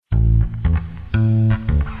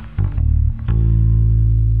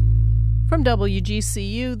From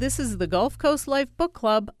WGCU, this is the Gulf Coast Life Book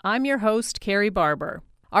Club. I'm your host, Carrie Barber.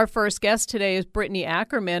 Our first guest today is Brittany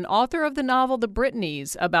Ackerman, author of the novel The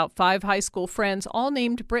Brittanys, about 5 high school friends all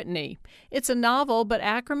named Britany. It's a novel, but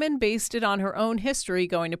Ackerman based it on her own history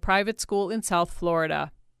going to private school in South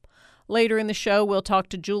Florida. Later in the show, we'll talk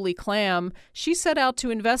to Julie Klam. She set out to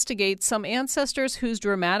investigate some ancestors whose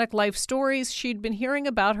dramatic life stories she'd been hearing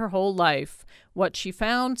about her whole life. What she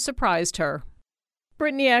found surprised her.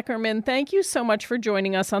 Brittany Ackerman, thank you so much for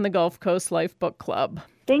joining us on the Gulf Coast Life Book Club.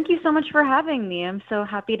 Thank you so much for having me. I'm so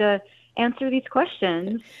happy to answer these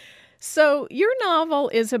questions. So your novel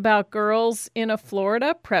is about girls in a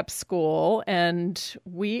Florida prep school, and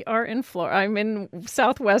we are in Florida. I'm in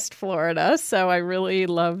Southwest Florida, so I really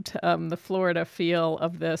loved the Florida feel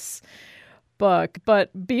of this book.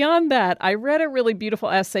 But beyond that, I read a really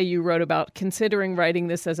beautiful essay you wrote about considering writing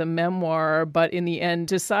this as a memoir, but in the end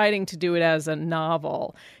deciding to do it as a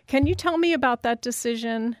novel. Can you tell me about that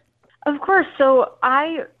decision? Of course. So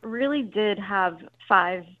I really did have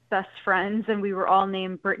 5 best friends, and we were all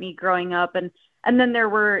named Brittany growing up. And then there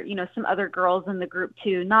were, some other girls in the group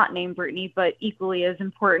too, not named Brittany, but equally as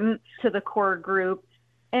important to the core group.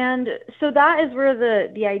 And so that is where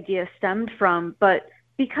the idea stemmed from. But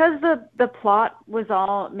because the plot was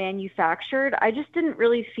all manufactured, I just didn't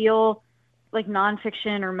really feel like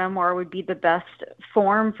nonfiction or memoir would be the best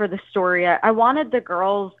form for the story. I wanted the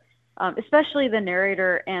girls, especially the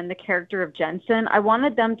narrator and the character of Jensen, I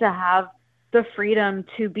wanted them to have the freedom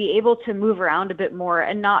to be able to move around a bit more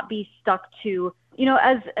and not be stuck to,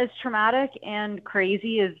 as traumatic and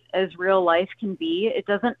crazy as real life can be, it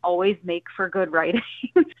doesn't always make for good writing.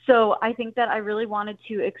 So I think that I really wanted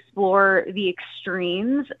to explore the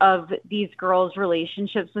extremes of these girls'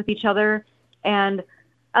 relationships with each other. And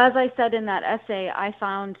as I said in that essay, I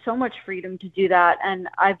found so much freedom to do that. And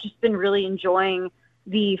I've just been really enjoying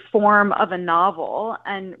the form of a novel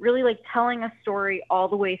and really like telling a story all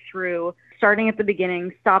the way through, starting at the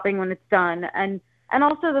beginning, stopping when it's done. And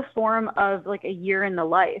also the form of like a year in the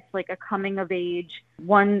life, like a coming of age,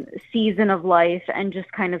 one season of life, and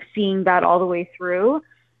just kind of seeing that all the way through.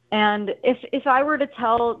 And if I were to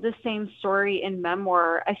tell the same story in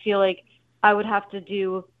memoir, I feel like I would have to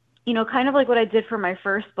do, kind of like what I did for my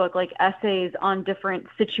first book, like essays on different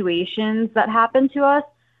situations that happened to us,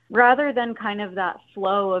 rather than kind of that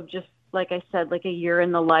flow of just, like I said, like a year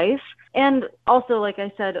in the life. And also, like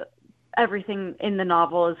I said, everything in the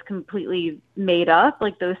novel is completely made up.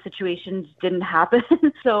 Like those situations didn't happen.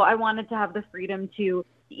 So I wanted to have the freedom to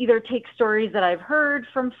either take stories that I've heard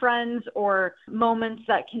from friends or moments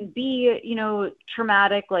that can be,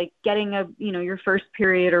 traumatic, like getting your first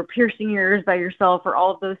period or piercing your ears by yourself or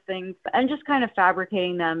all of those things, and just kind of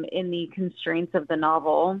fabricating them in the constraints of the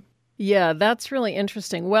novel. Yeah, that's really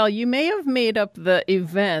interesting. Well, you may have made up the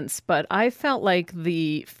events, but I felt like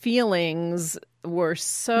the feelings were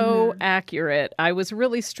so accurate. I was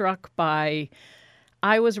really struck by,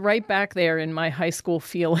 I was right back there in my high school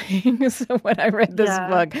feelings when I read this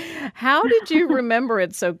book. How did you remember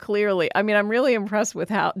it so clearly? I mean, I'm really impressed with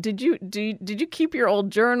how, did you keep your old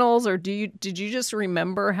journals, or did you just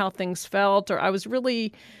remember how things felt? Or I was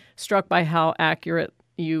really struck by how accurate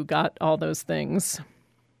you got all those things.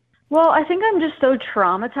 Well, I think I'm just so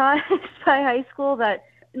traumatized by high school that,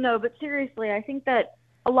 no, but seriously, I think that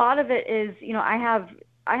a lot of it is, I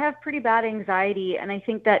have pretty bad anxiety, and I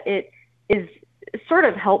think that it is sort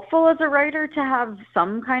of helpful as a writer to have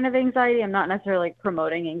some kind of anxiety. I'm not necessarily like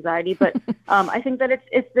promoting anxiety, but I think that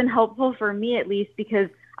it's been helpful for me, at least, because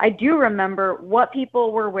I do remember what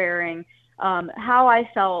people were wearing, how I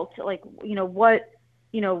felt, like, what,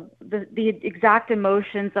 the exact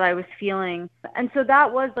emotions that I was feeling. And so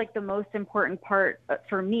that was like the most important part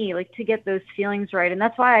for me, like to get those feelings right. And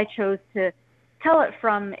that's why I chose to tell it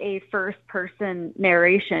from a first person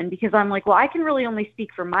narration, because I'm like, well, I can really only speak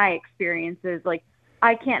for my experiences. Like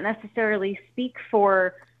I can't necessarily speak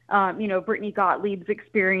for, Brittany Gottlieb's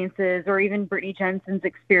experiences or even Brittany Jensen's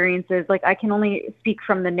experiences. Like I can only speak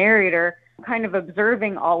from the narrator, kind of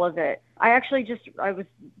observing all of it. I was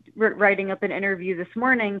writing up an interview this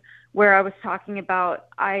morning where I was talking about,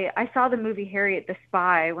 I saw the movie Harriet the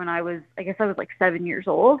Spy when I was like 7 years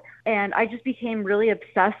old. And I just became really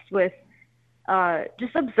obsessed with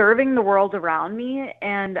just observing the world around me.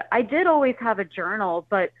 And I did always have a journal,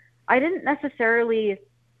 but I didn't necessarily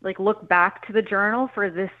like look back to the journal for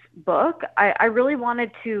this book. I really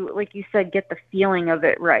wanted to, like you said, get the feeling of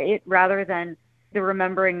it right, rather than the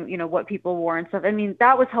remembering, what people wore and stuff. I mean,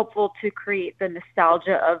 that was helpful to create the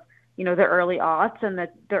nostalgia of, the early aughts and the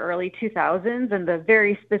early 2000s and the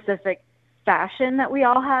very specific fashion that we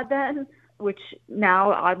all had then, which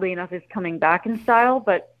now, oddly enough, is coming back in style.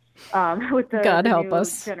 But with God the help new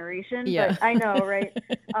us. generation. Yeah. But I know, right?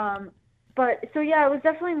 But so yeah, it was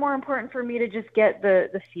definitely more important for me to just get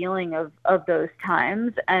the feeling of those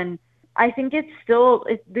times. And I think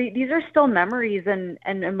these are still memories and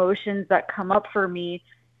emotions that come up for me.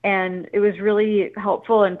 And it was really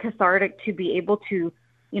helpful and cathartic to be able to,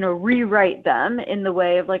 rewrite them in the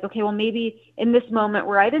way of like, okay, well, maybe in this moment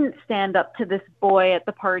where I didn't stand up to this boy at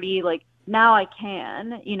the party, like now I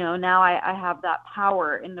can, now I have that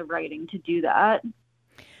power in the writing to do that.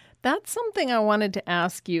 That's something I wanted to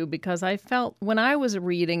ask you because I felt when I was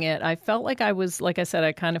reading it, I felt like I was, like I said,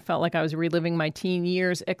 I kind of felt like I was reliving my teen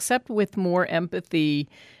years, except with more empathy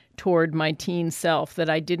toward my teen self that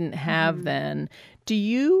I didn't have then.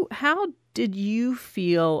 How did you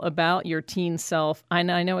feel about your teen self? I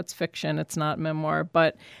know it's fiction, it's not memoir,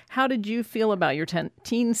 but how did you feel about your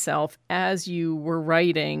teen self as you were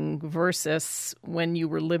writing versus when you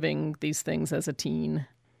were living these things as a teen?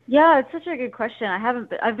 Yeah, it's such a good question.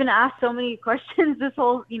 I've been asked so many questions this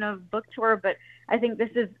whole, book tour, but I think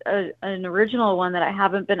this is an original one that I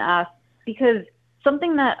haven't been asked because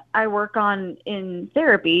something that I work on in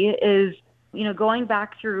therapy is, going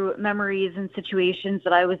back through memories and situations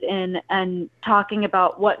that I was in and talking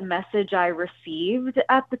about what message I received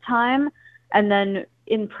at the time. And then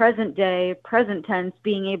in present tense,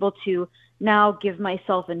 being able to now give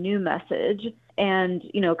myself a new message and,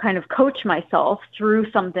 kind of coach myself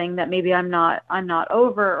through something that maybe I'm not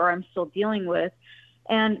over or I'm still dealing with.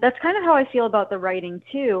 And that's kind of how I feel about the writing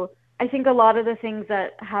too. I think a lot of the things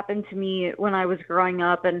that happened to me when I was growing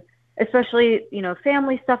up, and especially,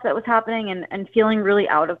 family stuff that was happening and feeling really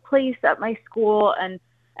out of place at my school and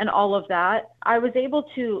all of that, I was able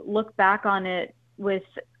to look back on it with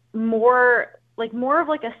more of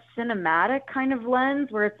like a cinematic kind of lens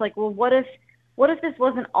where it's like, well, what if this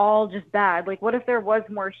wasn't all just bad? Like, what if there was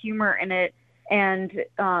more humor in it and,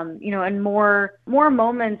 and more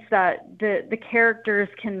moments that the characters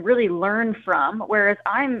can really learn from. Whereas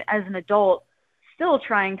I'm, as an adult, still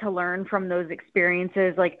trying to learn from those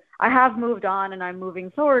experiences. Like, I have moved on and I'm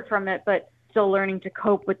moving forward from it, but still learning to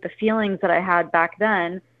cope with the feelings that I had back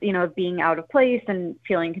then, of being out of place and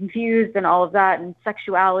feeling confused and all of that, and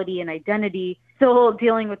sexuality and identity, still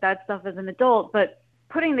dealing with that stuff as an adult, but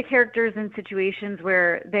putting the characters in situations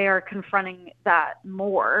where they are confronting that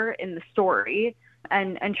more in the story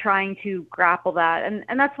and trying to grapple that.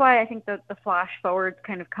 And that's why I think that the flash forwards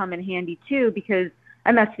kind of come in handy too, because,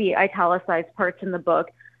 and that's the italicized parts in the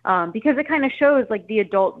book, because it kind of shows like the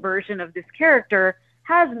adult version of this character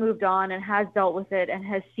has moved on and has dealt with it and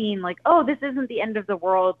has seen like, oh, this isn't the end of the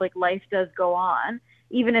world. Like, life does go on,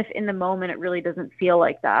 even if in the moment it really doesn't feel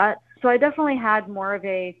like that. So I definitely had more of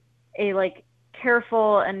a like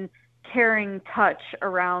careful and caring touch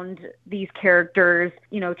around these characters,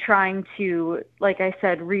 trying to, like I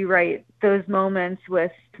said, rewrite those moments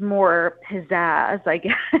with more pizzazz, I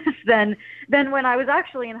guess, than when I was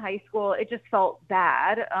actually in high school. It just felt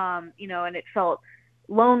bad, and it felt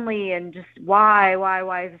lonely and just why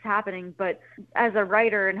is this happening? But as a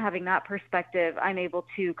writer and having that perspective, I'm able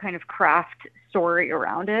to kind of craft story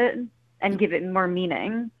around it and give it more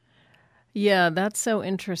meaning. Yeah, that's so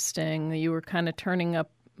interesting. You were kind of turning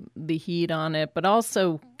up the heat on it, but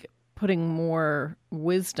also putting more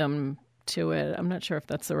wisdom to it. I'm not sure if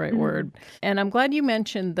that's the right word. And I'm glad you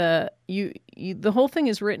mentioned the whole thing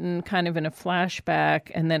is written kind of in a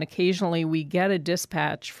flashback, and then occasionally we get a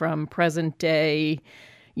dispatch from present day,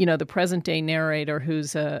 the present day narrator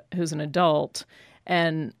who's an adult.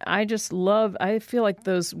 And I feel like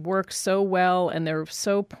those work so well and they're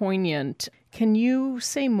so poignant. Can you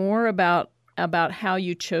say more about how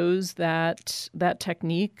you chose that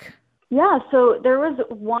technique? Yeah, so there was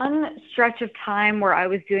one stretch of time where I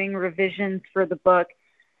was doing revisions for the book,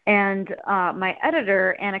 and my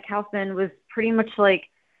editor, Anna Kaufman, was pretty much like,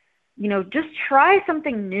 just try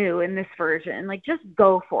something new in this version, like just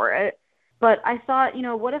go for it. But I thought,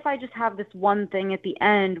 what if I just have this one thing at the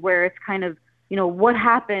end where it's kind of, what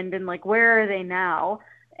happened and like, where are they now?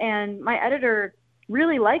 And my editor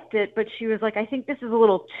really liked it, but she was like, I think this is a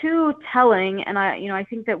little too telling, and I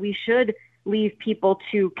think that we should leave people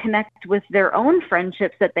to connect with their own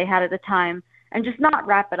friendships that they had at the time and just not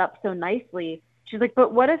wrap it up so nicely. She's like,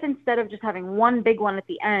 but what if instead of just having one big one at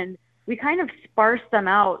the end, we kind of sparse them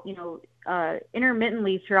out,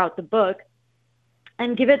 intermittently throughout the book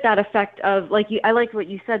and give it that effect of I like what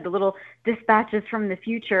you said, the little dispatches from the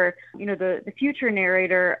future, the future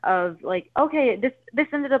narrator of like, okay, this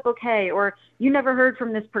ended up okay, or you never heard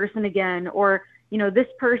from this person again, or, this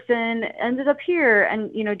person ended up here,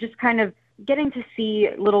 and, just kind of getting to see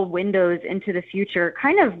little windows into the future,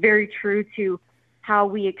 kind of very true to how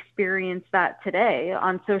we experience that today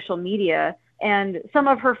on social media. And some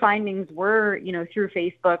of her findings were, through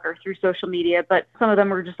Facebook or through social media, but some of them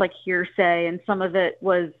were just like hearsay, and some of it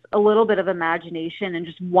was a little bit of imagination and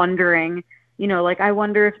just wondering, I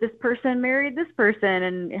wonder if this person married this person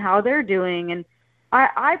and how they're doing. And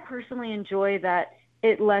I personally enjoy that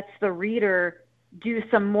it lets the reader do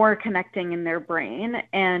some more connecting in their brain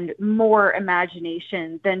and more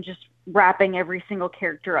imagination than just wrapping every single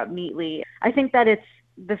character up neatly. I think that it's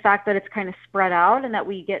the fact that it's kind of spread out and that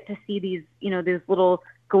we get to see these, these little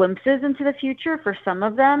glimpses into the future for some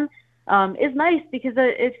of them is nice, because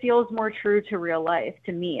it feels more true to real life,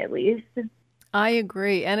 to me at least. I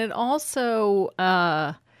agree. And it also,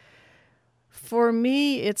 for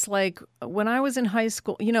me, it's like when I was in high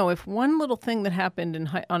school, if one little thing that happened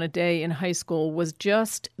on a day in high school was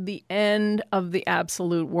just the end of the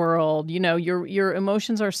absolute world, your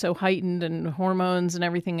emotions are so heightened and hormones and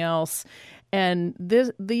everything else. And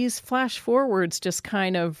these flash forwards just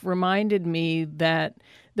kind of reminded me that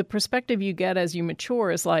the perspective you get as you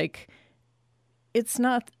mature is like, it's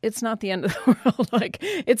not the end of the world. Like,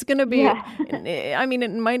 it's going to be, I mean,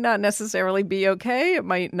 it might not necessarily be okay. It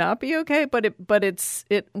might not be okay, but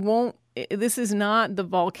it won't, this is not the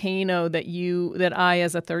volcano that I,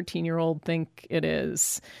 as a 13-year-old, think it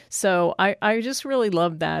is. So I just really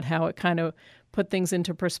love that, how it kind of put things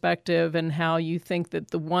into perspective, and how you think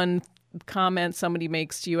that the one comment somebody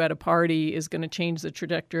makes to you at a party is going to change the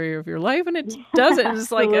trajectory of your life, and it doesn't.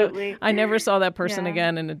 It's like I never saw that person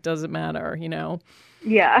again, and it doesn't matter,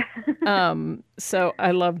 Yeah. So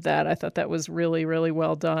I loved that. I thought that was really, really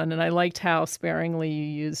well done, and I liked how sparingly you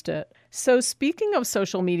used it. So speaking of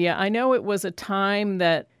social media, I know it was a time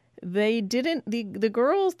that they didn't, the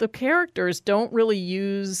girls, the characters don't really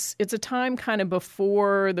use, it's a time kind of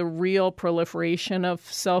before the real proliferation of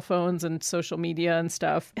cell phones and social media and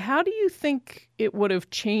stuff. How do you think it would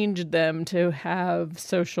have changed them to have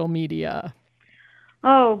social media?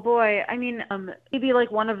 Oh boy. I mean, maybe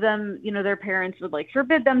like one of them, their parents would like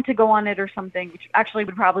forbid them to go on it or something, which actually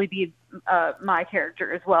would probably be my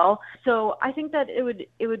character as well. So I think that it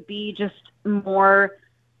would be just more,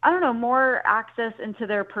 I don't know, more access into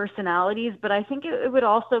their personalities, but I think it would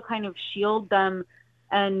also kind of shield them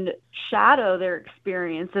and shadow their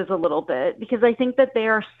experiences a little bit, because I think that they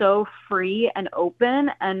are so free and open,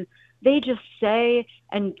 and they just say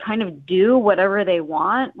and kind of do whatever they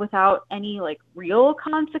want without any like real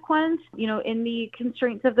consequence, in the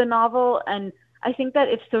constraints of the novel. And I think that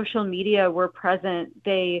if social media were present,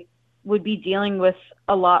 they would be dealing with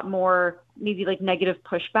a lot more maybe like negative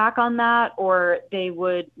pushback on that, or they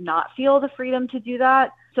would not feel the freedom to do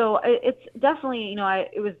that. So it's definitely,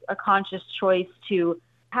 it was a conscious choice to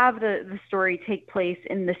have the story take place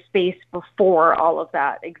in the space before all of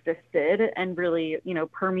that existed and really,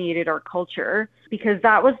 permeated our culture, because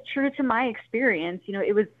that was true to my experience.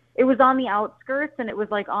 It was on the outskirts, and it was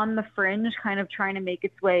like on the fringe, kind of trying to make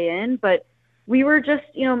its way in, but we were just,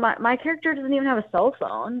 my character doesn't even have a cell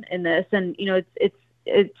phone in this. And,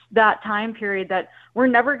 it's that time period that we're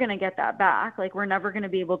never going to get that back. Like, we're never going to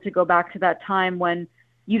be able to go back to that time when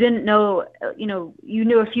you didn't know, you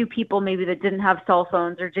knew a few people maybe that didn't have cell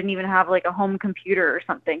phones or didn't even have like a home computer or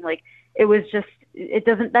something. Like, it was just,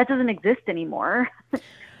 that doesn't exist anymore. It's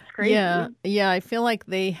crazy. Yeah. I feel like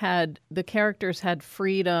the characters had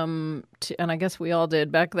freedom to, and I guess we all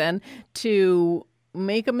did back then, to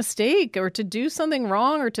make a mistake or to do something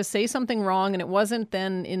wrong or to say something wrong, and it wasn't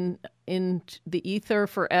then in the ether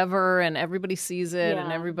forever and everybody sees it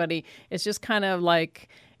and everybody, it's just kind of like,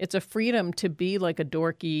 it's a freedom to be like a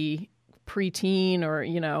dorky preteen, or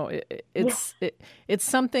it's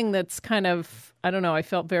something that's kind of, I don't know, I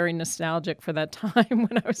felt very nostalgic for that time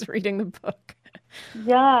when I was reading the book.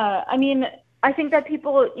 Yeah, I mean, I think that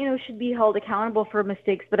people should be held accountable for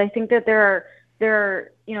mistakes, but I think that there are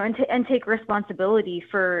and take responsibility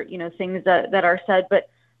for things that are said, but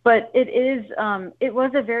it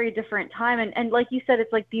was a very different time, and like you said,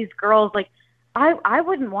 it's like these girls, like I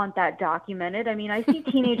wouldn't want that documented. I mean, I see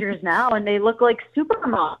teenagers now and they look like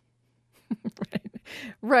supermodels.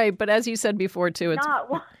 Right, but as you said before too,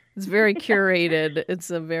 it's very curated. It's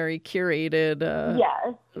a very curated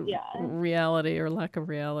reality or lack of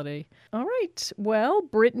reality. All right. Well,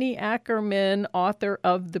 Brittany Ackerman, author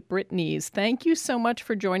of The Brittanys, thank you so much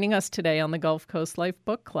for joining us today on the Gulf Coast Life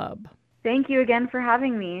Book Club. Thank you again for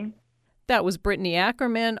having me. That was Brittany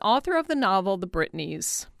Ackerman, author of the novel The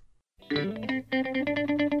Brittanys.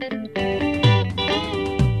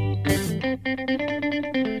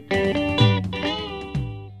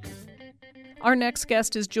 Our next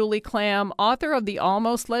guest is Julie Klam, author of the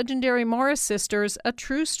almost legendary Morris Sisters, A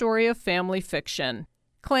True Story of Family Fiction.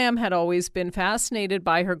 Klam had always been fascinated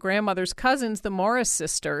by her grandmother's cousins, the Morris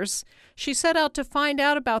sisters. She set out to find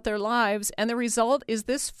out about their lives, and the result is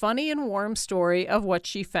this funny and warm story of what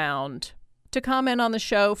she found. To comment on the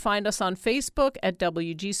show, find us on Facebook at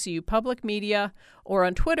WGCU Public Media or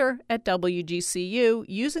on Twitter at WGCU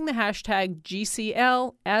using the hashtag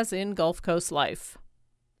GCL, as in Gulf Coast Life.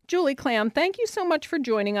 Julie Klam, thank you so much for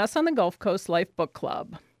joining us on the Gulf Coast Life Book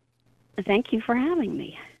Club. Thank you for having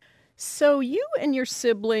me. So you and your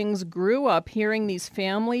siblings grew up hearing these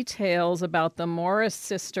family tales about the Morris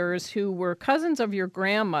sisters who were cousins of your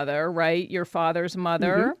grandmother, right? Your father's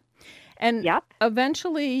mother. Mm-hmm. And Yep.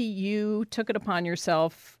 Eventually you took it upon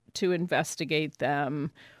yourself to investigate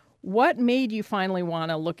them. What made you finally want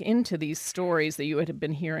to look into these stories that you had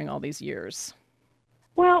been hearing all these years?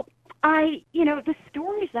 Well, the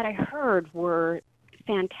stories that I heard were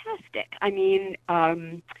fantastic. I mean,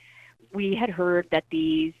 we had heard that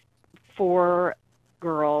these 4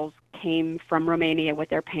 girls came from Romania with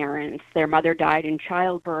their parents. Their mother died in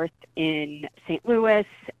childbirth in St. Louis,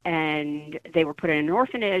 and they were put in an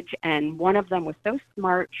orphanage, and one of them was so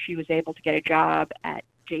smart, she was able to get a job at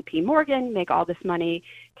J.P. Morgan, make all this money,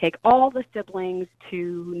 take all the siblings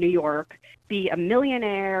to New York, be a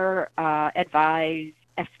millionaire, advise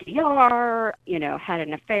FDR, had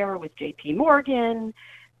an affair with J.P. Morgan.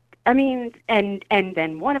 I mean, and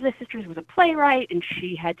then one of the sisters was a playwright, and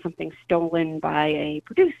she had something stolen by a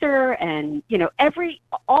producer, and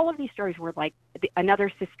all of these stories were like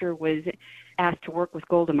another sister was asked to work with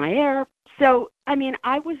Golda Meir. So, I mean,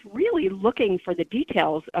 I was really looking for the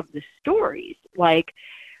details of the stories. I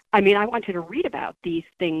wanted to read about these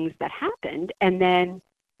things that happened, and then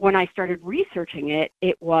when I started researching it,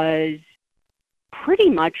 it was pretty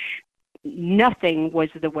much nothing was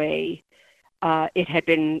the way it had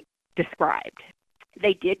been described.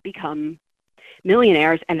 They did become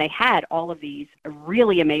millionaires, and they had all of these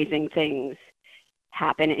really amazing things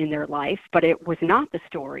happen in their life, but it was not the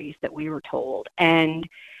stories that we were told. And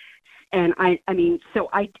I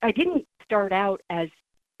didn't start out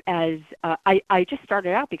I just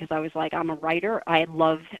started out because I was like, I'm a writer. I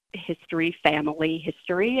love history, family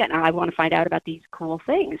history, and I want to find out about these cool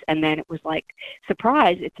things. And then it was like,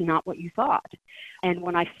 surprise, it's not what you thought. And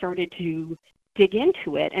when I started to dig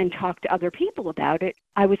into it and talk to other people about it,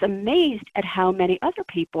 I was amazed at how many other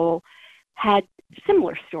people had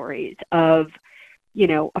similar stories of,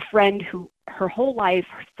 a friend who her whole life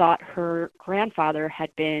thought her grandfather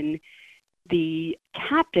had been the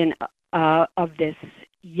captain of this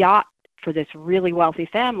yacht for this really wealthy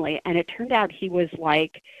family, and it turned out he was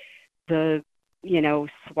like the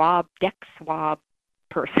deck swab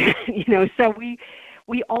person. So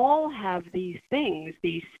we all have these things,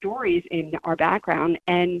 these stories in our background,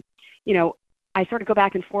 and I sort of go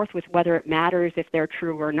back and forth with whether it matters if they're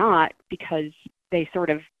true or not, because they sort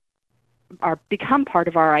of become part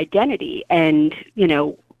of our identity, and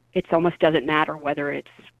it almost doesn't matter whether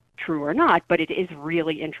it's true or not, but it is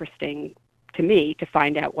really interesting to me to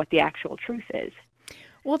find out what the actual truth is.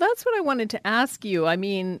 Well, that's what I wanted to ask you. I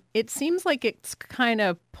mean, it seems like it kind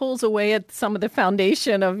of pulls away at some of the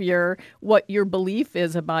foundation of what your belief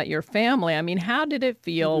is about your family. I mean, how did it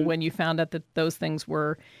feel when you found out that those things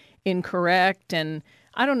were incorrect? And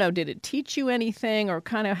I don't know, did it teach you anything, or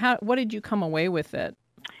kind of what did you come away with it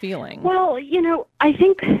feeling? Well, I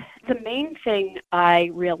think the main thing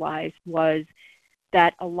I realized was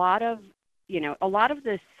that a lot of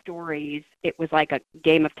the stories, it was like a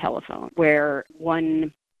game of telephone where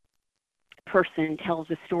one person tells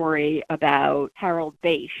a story about Harold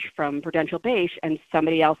Bache from Prudential Bache, and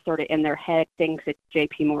somebody else sort of in their head thinks it's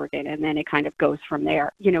J.P. Morgan, and then it kind of goes from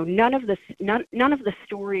there. None of the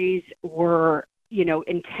stories were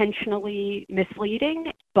intentionally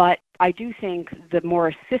misleading, but I do think the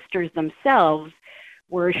Morris sisters themselves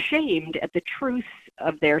were ashamed at the truth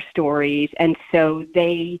of their stories, and so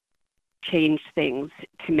they changed things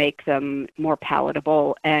to make them more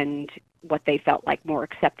palatable and what they felt like more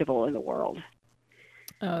acceptable in the world.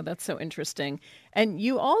 Oh, that's so interesting. And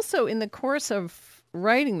you also, in the course of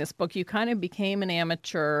writing this book, you kind of became an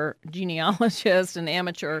amateur genealogist, an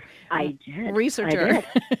amateur researcher.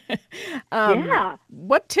 I did. Yeah.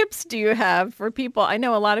 What tips do you have for people? I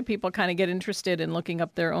know a lot of people kind of get interested in looking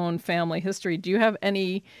up their own family history. Do you have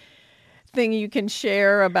anything you can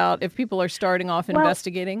share about if people are starting off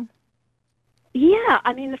investigating? Yeah,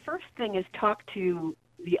 I mean, the first thing is talk to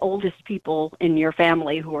the oldest people in your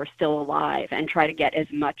family who are still alive and try to get as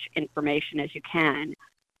much information as you can.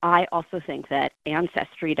 I also think that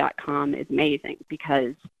Ancestry.com is amazing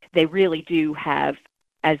because they really do have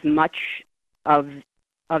as much of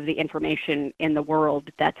the information in the world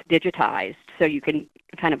that's digitized, so you can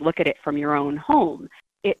kind of look at it from your own home.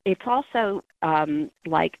 it's also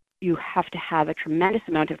like you have to have a tremendous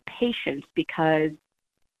amount of patience because,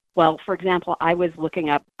 well, for example, I was looking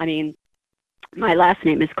up, my last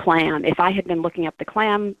name is Klam. If I had been looking up the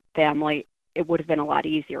Klam family, it would have been a lot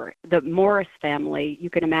easier. The Morris family, you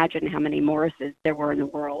can imagine how many Morrises there were in the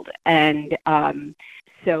world. And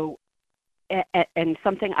and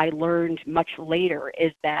something I learned much later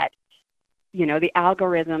is that, the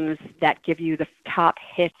algorithms that give you the top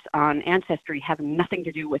hits on Ancestry have nothing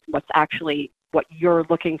to do with what's actually what you're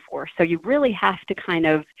looking for. So you really have to kind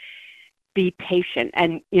of be patient.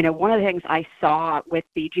 And, one of the things I saw with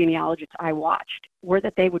the genealogists I watched were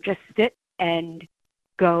that they would just sit and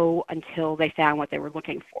go until they found what they were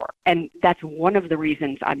looking for. And that's one of the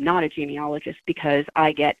reasons I'm not a genealogist, because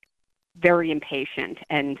I get very impatient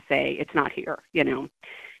and say, it's not here.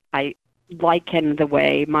 I liken the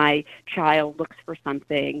way my child looks for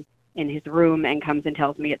something in his room and comes and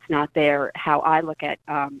tells me it's not there, how I look at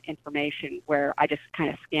information where I just kind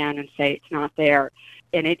of scan and say it's not there.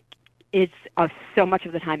 And it is so much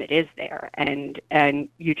of the time it is there, and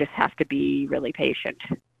you just have to be really patient.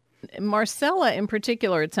 Marcella, in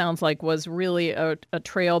particular, it sounds like was really a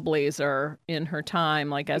trailblazer in her time,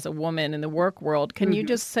 like as a woman in the work world. Can you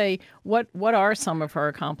just say what are some of her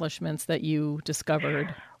accomplishments that you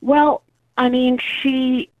discovered? Well,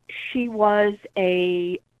 she was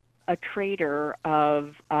a trader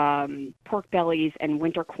of pork bellies and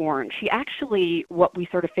winter corn. She actually, what we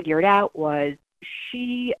sort of figured out was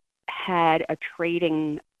she had a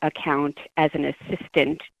trading account as an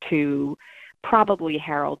assistant to probably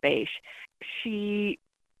Harold Bache. She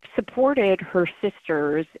supported her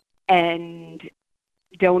sisters and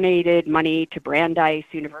donated money to Brandeis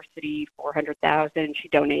University, $400,000. She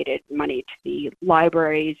donated money to the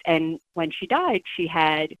libraries, and when she died, she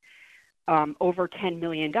had over $10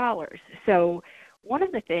 million. So one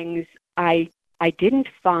of the things I didn't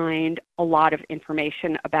find a lot of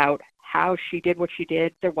information about how she did what she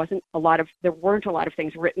did. There weren't a lot of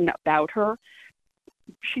things written about her.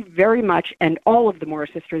 She very much, and all of the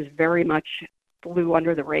Morris sisters very much flew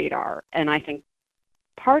under the radar. And I think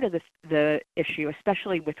part of the issue,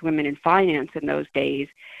 especially with women in finance in those days,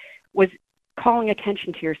 was calling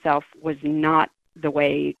attention to yourself was not the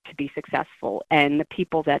way to be successful. And the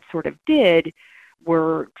people that sort of did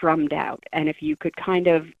were drummed out. And if you could kind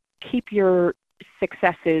of keep your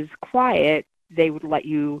successes quiet, they would let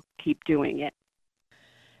you keep doing it.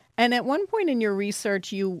 And at one point in your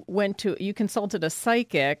research, you consulted a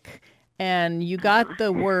psychic, and you got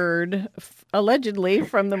the word, allegedly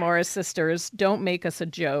from the Morris sisters, "Don't make us a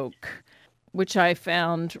joke," which I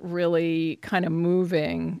found really kind of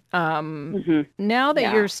moving. Now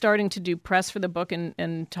that you're starting to do press for the book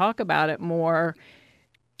and talk about it more,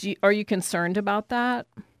 are you concerned about that?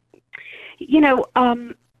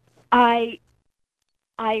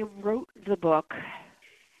 I wrote the book.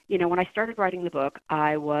 When I started writing the book,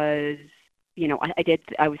 I was,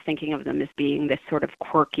 I was thinking of them as being this sort of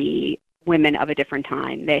quirky women of a different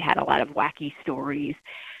time. They had a lot of wacky stories.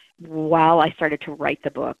 While I started to write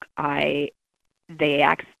the book, their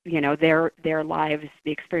lives,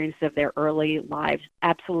 the experience of their early lives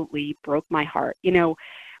absolutely broke my heart.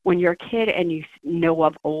 When you're a kid and you know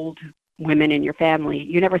of old women in your family,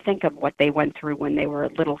 you never think of what they went through when they were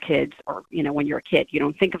little kids, or, when you're a kid. You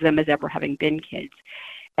don't think of them as ever having been kids,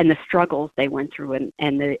 and the struggles they went through,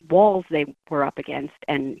 and the walls they were up against,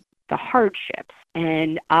 and the hardships.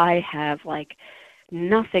 And I have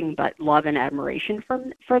nothing but love and admiration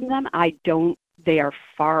from them. They are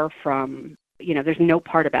far from, there's no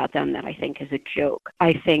part about them that I think is a joke.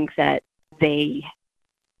 I think that they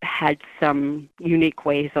had some unique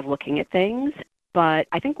ways of looking at things. But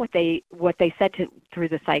I think what they said through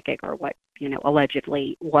the psychic, or what,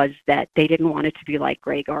 allegedly, was that they didn't want it to be like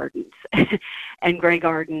Grey Gardens. And Grey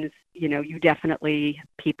Gardens,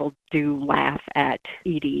 people do laugh at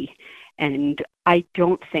Edie. And I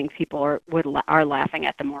don't think people are laughing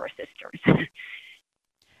at the Morris sisters.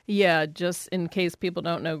 Yeah, just in case people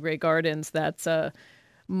don't know Grey Gardens, that's a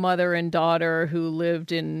mother and daughter who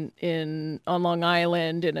lived on Long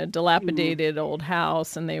Island in a dilapidated old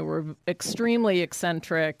house, and they were extremely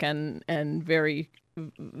eccentric and very.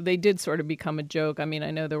 They did sort of become a joke. I mean,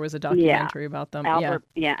 I know there was a documentary about them. Albert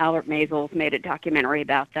Maysles made a documentary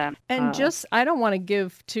about them. And I don't want to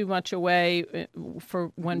give too much away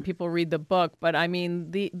for when people read the book, but I mean,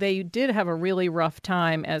 they did have a really rough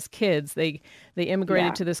time as kids. They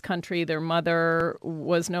immigrated to this country. Their mother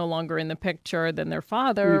was no longer in the picture. Then their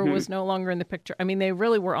father was no longer in the picture. I mean, they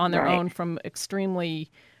really were on their own from extremely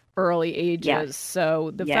early ages. Yes.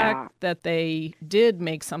 So the fact that they did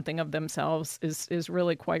make something of themselves is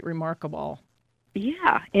really quite remarkable.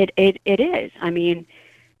 Yeah, it is. I mean,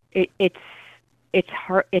 it's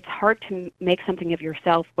hard to make something of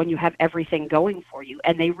yourself when you have everything going for you.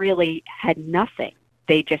 And they really had nothing.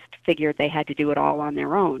 They just figured they had to do it all on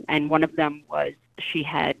their own. And one of them was she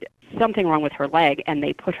had something wrong with her leg, and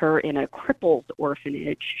they put her in a crippled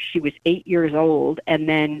orphanage. She was 8 years old, and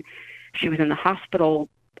then she was in the hospital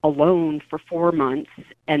alone for 4 months,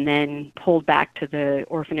 and then pulled back to the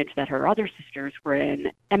orphanage that her other sisters were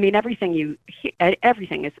in. I mean, everything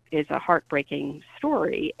is a heartbreaking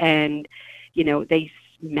story, and they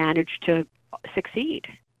managed to succeed.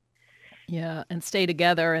 Yeah, and stay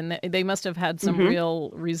together, and they must have had some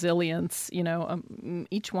real resilience,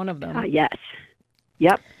 each one of them. Yes.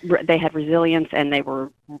 Yep, they had resilience, and they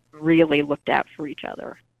were really looked out for each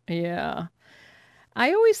other. Yeah.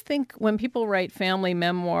 I always think when people write family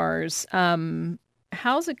memoirs,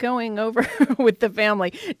 how's it going over with the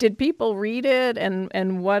family? Did people read it, and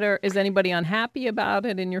is anybody unhappy about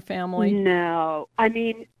it in your family? No. I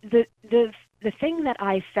mean, the thing that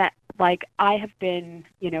I felt like, I have been,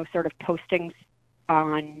 sort of posting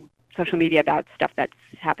on social media about stuff that's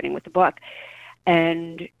happening with the book,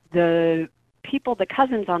 and the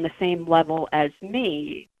cousins on the same level as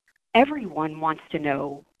me, everyone wants to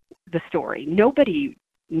know the story. Nobody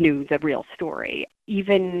knew the real story.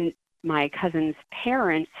 Even my cousin's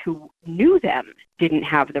parents who knew them didn't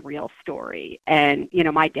have the real story. And,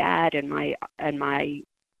 my dad and my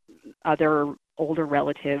other older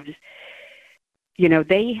relatives,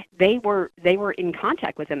 they were in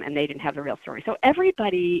contact with them, and they didn't have the real story. So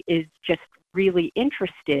everybody is just really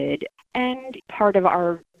interested, and part of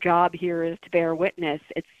our job here is to bear witness.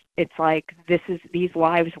 It's like these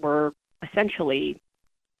lives were essentially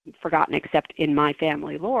forgotten, except in my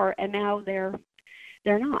family lore, and now they're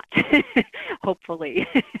not. Hopefully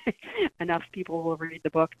enough people will read the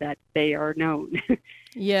book that they are known.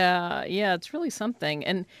 Yeah, it's really something.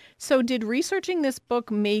 And so did researching this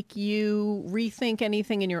book make you rethink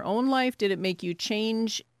anything in your own life? Did it make you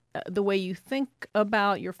change the way you think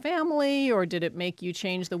about your family, or did it make you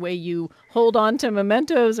change the way you hold on to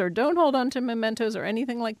mementos or don't hold on to mementos or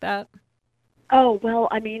anything like that? Oh, well,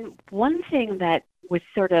 I mean, one thing that was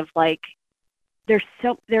sort of like, there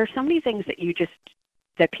are so many things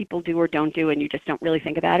that people do or don't do, and you just don't really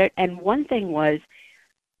think about it. And one thing was,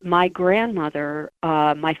 my grandmother,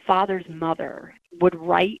 my father's mother, would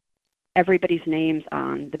write everybody's names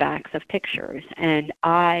on the backs of pictures. And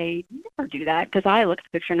I never do that, because I look at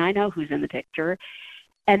the picture and I know who's in the picture.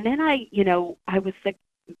 And then I was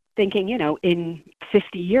thinking, in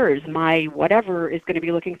 50 years, my whatever is going to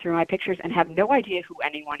be looking through my pictures and have no idea who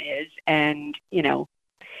anyone is. And,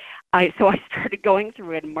 so I started going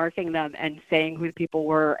through it and marking them and saying who the people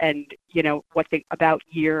were and, what about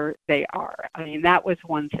year they are. I mean, that was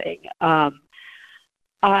one thing.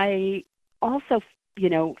 I also,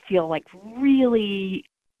 feel like really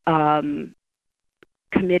committed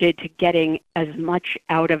to getting as much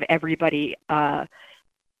out of everybody's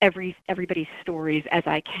stories as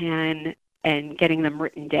I can, and getting them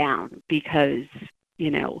written down, because,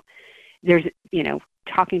 there's,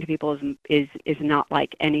 talking to people is not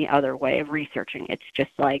like any other way of researching. It's just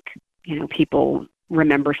like, people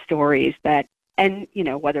remember stories that, and,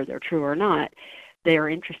 whether they're true or not, they're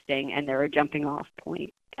interesting and they're a jumping off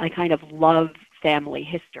point. I kind of love family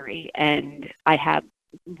history, and I have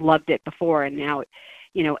loved it before, and now,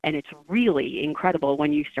 and it's really incredible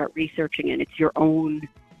when you start researching and it's your own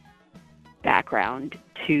background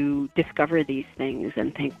to discover these things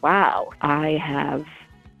and think, wow, I have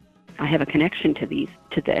a connection to this,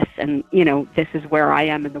 and this is where I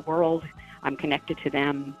am in the world. I'm connected to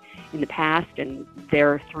them in the past, and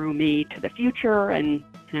they're through me to the future, and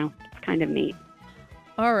it's kind of neat.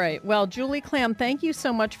 All right. Well, Julie Klam, thank you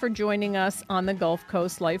so much for joining us on the Gulf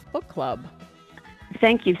Coast Life Book Club.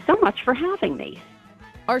 Thank you so much for having me.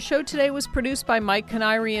 Our show today was produced by Mike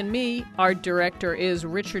Canary and me. Our director is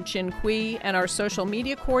Richard Chin-Kui, and our social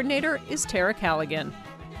media coordinator is Tara Callaghan.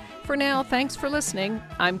 For now, thanks for listening.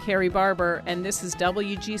 I'm Carrie Barber, and this is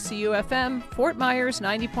WGCU-FM, Fort Myers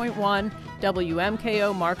 90.1,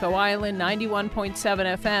 WMKO Marco Island 91.7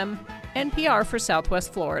 FM, NPR for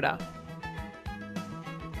Southwest Florida.